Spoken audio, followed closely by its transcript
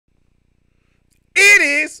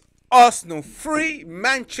Arsenal 3,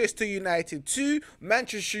 Manchester United 2.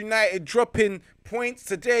 Manchester United dropping points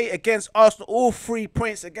today against Arsenal. All 3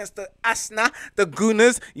 points against the Asna, the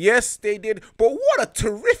Gunners. Yes, they did. But what a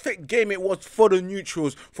terrific game it was for the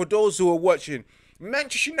neutrals, for those who are watching.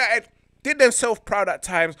 Manchester United did themselves proud at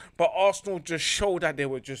times, but Arsenal just showed that they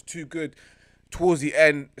were just too good towards the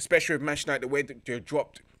end, especially with Manchester United, the way that they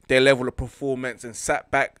dropped their level of performance and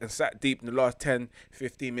sat back and sat deep in the last 10,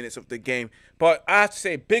 15 minutes of the game. But I have to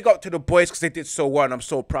say, big up to the boys because they did so well and I'm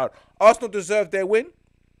so proud. Arsenal deserved their win.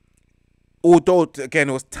 Although, again,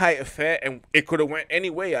 it was tight affair and it could have went any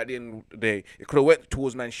way at the end of the day. It could have went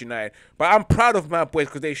towards Manchester United. But I'm proud of my boys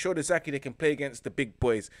because they showed exactly they can play against the big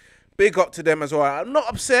boys. Big up to them as well. I'm not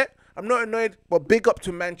upset. I'm not annoyed, but big up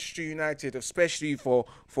to Manchester United, especially for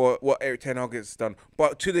what Eric Ten Hag has done.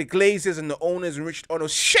 But to the Glazers and the owners and Richard Arnold,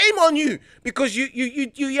 shame on you because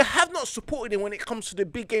you have not supported him when it comes to the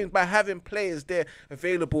big games by having players there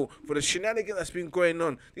available for the shenanigans that's been going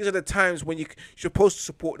on. These are the times when you're supposed to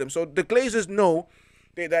support them. So the Glazers know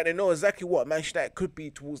that they know exactly what Manchester United could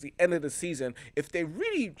be towards the end of the season if they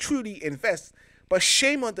really truly invest. But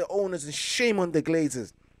shame on the owners and shame on the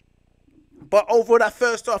Glazers. But over that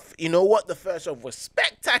first half, you know what? The first half was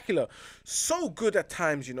spectacular. So good at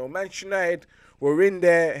times, you know. Manchester United were in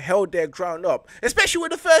there, held their ground up. Especially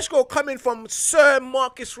with the first goal coming from Sir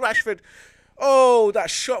Marcus Rashford. Oh, that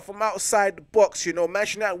shot from outside the box, you know.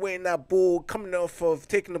 Manchester United winning that ball, coming off of,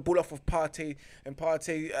 taking the ball off of Partey. And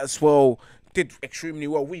Partey as well did extremely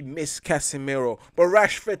well. We missed Casemiro. But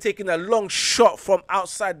Rashford taking a long shot from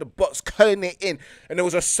outside the box, curling it in. And it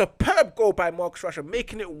was a superb goal by Marcus Rashford,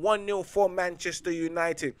 making it 1-0 for Manchester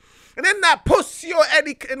United. And then that Pussio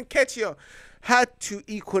Eddie Nketiah had to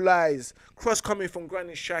equalise. Cross coming from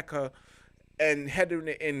Granit Xhaka and heading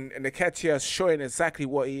it in. And Nketiah showing exactly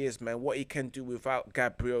what he is, man. What he can do without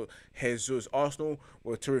Gabriel Jesus. Arsenal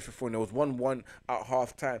were terrific for him. There was 1-1 at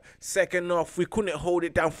half-time. Second half, we couldn't hold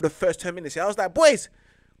it down for the first 10 minutes. I was like, boys,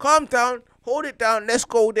 calm down. Hold it down. Let's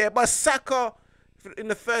go there. But Saka, in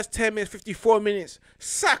the first 10 minutes, 54 minutes,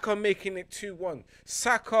 Saka making it 2-1.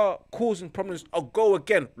 Saka causing problems. A goal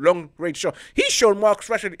again. Long-range shot. He showed Marcus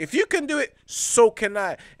Rashford, if you can do it, so can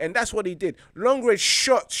I. And that's what he did. Long-range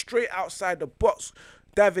shot straight outside the box.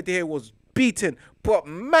 David here was beaten. But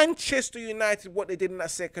Manchester United, what they did in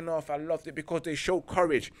that second half, I loved it because they showed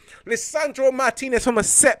courage. Lisandro Martinez from a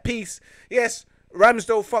set piece. Yes,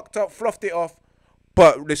 Ramsdale fucked up, fluffed it off.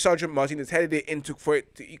 But Lisandro Martinez headed it in for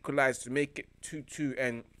it to equalise, to make it 2-2.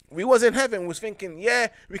 And we was in heaven. We was thinking, yeah,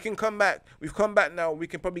 we can come back. We've come back now. We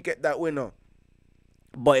can probably get that winner.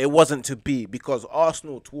 But it wasn't to be because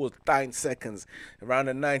Arsenal towards 9 seconds, around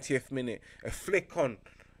the 90th minute, a flick on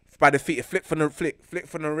by the feet, a flick from the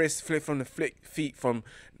wrist, flick from the feet from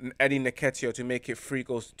Eddie Nketiah to make it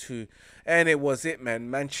 3-2. And it was it,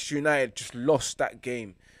 man. Manchester United just lost that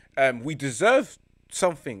game. We deserved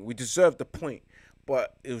something. We deserved the point.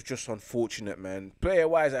 But it was just unfortunate, man.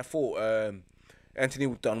 Player-wise, I thought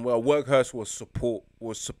Anthony done well. Weghorst was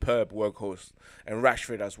superb, Weghorst. And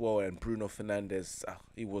Rashford as well, and Bruno Fernandes,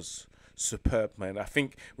 he was superb, man. I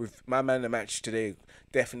think with my man in the match today,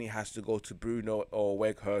 definitely has to go to Bruno or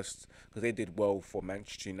Weghorst because they did well for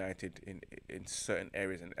Manchester United in certain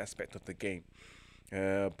areas and aspect of the game.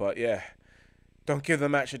 But yeah, don't give the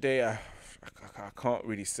match a day. I can't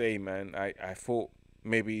really say, man. I thought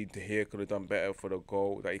maybe De Gea could have done better for the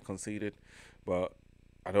goal that he conceded, but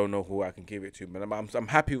I don't know who I can give it to. But I'm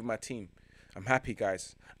happy with my team. I'm happy,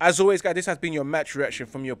 guys. As always, guys, this has been your match reaction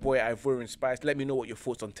from your boy Ivorian Spice. Let me know what your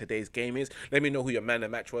thoughts on today's game is. Let me know who your man of the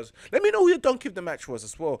match was. Let me know who your donkey of the match was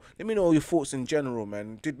as well. Let me know your thoughts in general,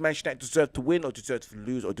 man. Did Manchester United deserve to win or deserve to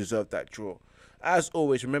lose or deserve that draw? As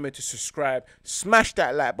always, remember to subscribe, smash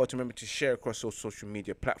that like button, remember to share across all social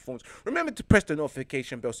media platforms. Remember to press the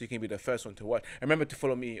notification bell so you can be the first one to watch. And remember to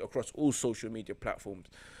follow me across all social media platforms.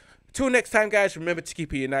 Till next time, guys, remember to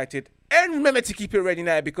keep it united. And remember to keep it Red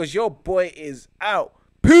United because your boy is out.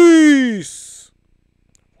 Peace!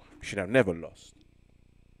 We should have never lost.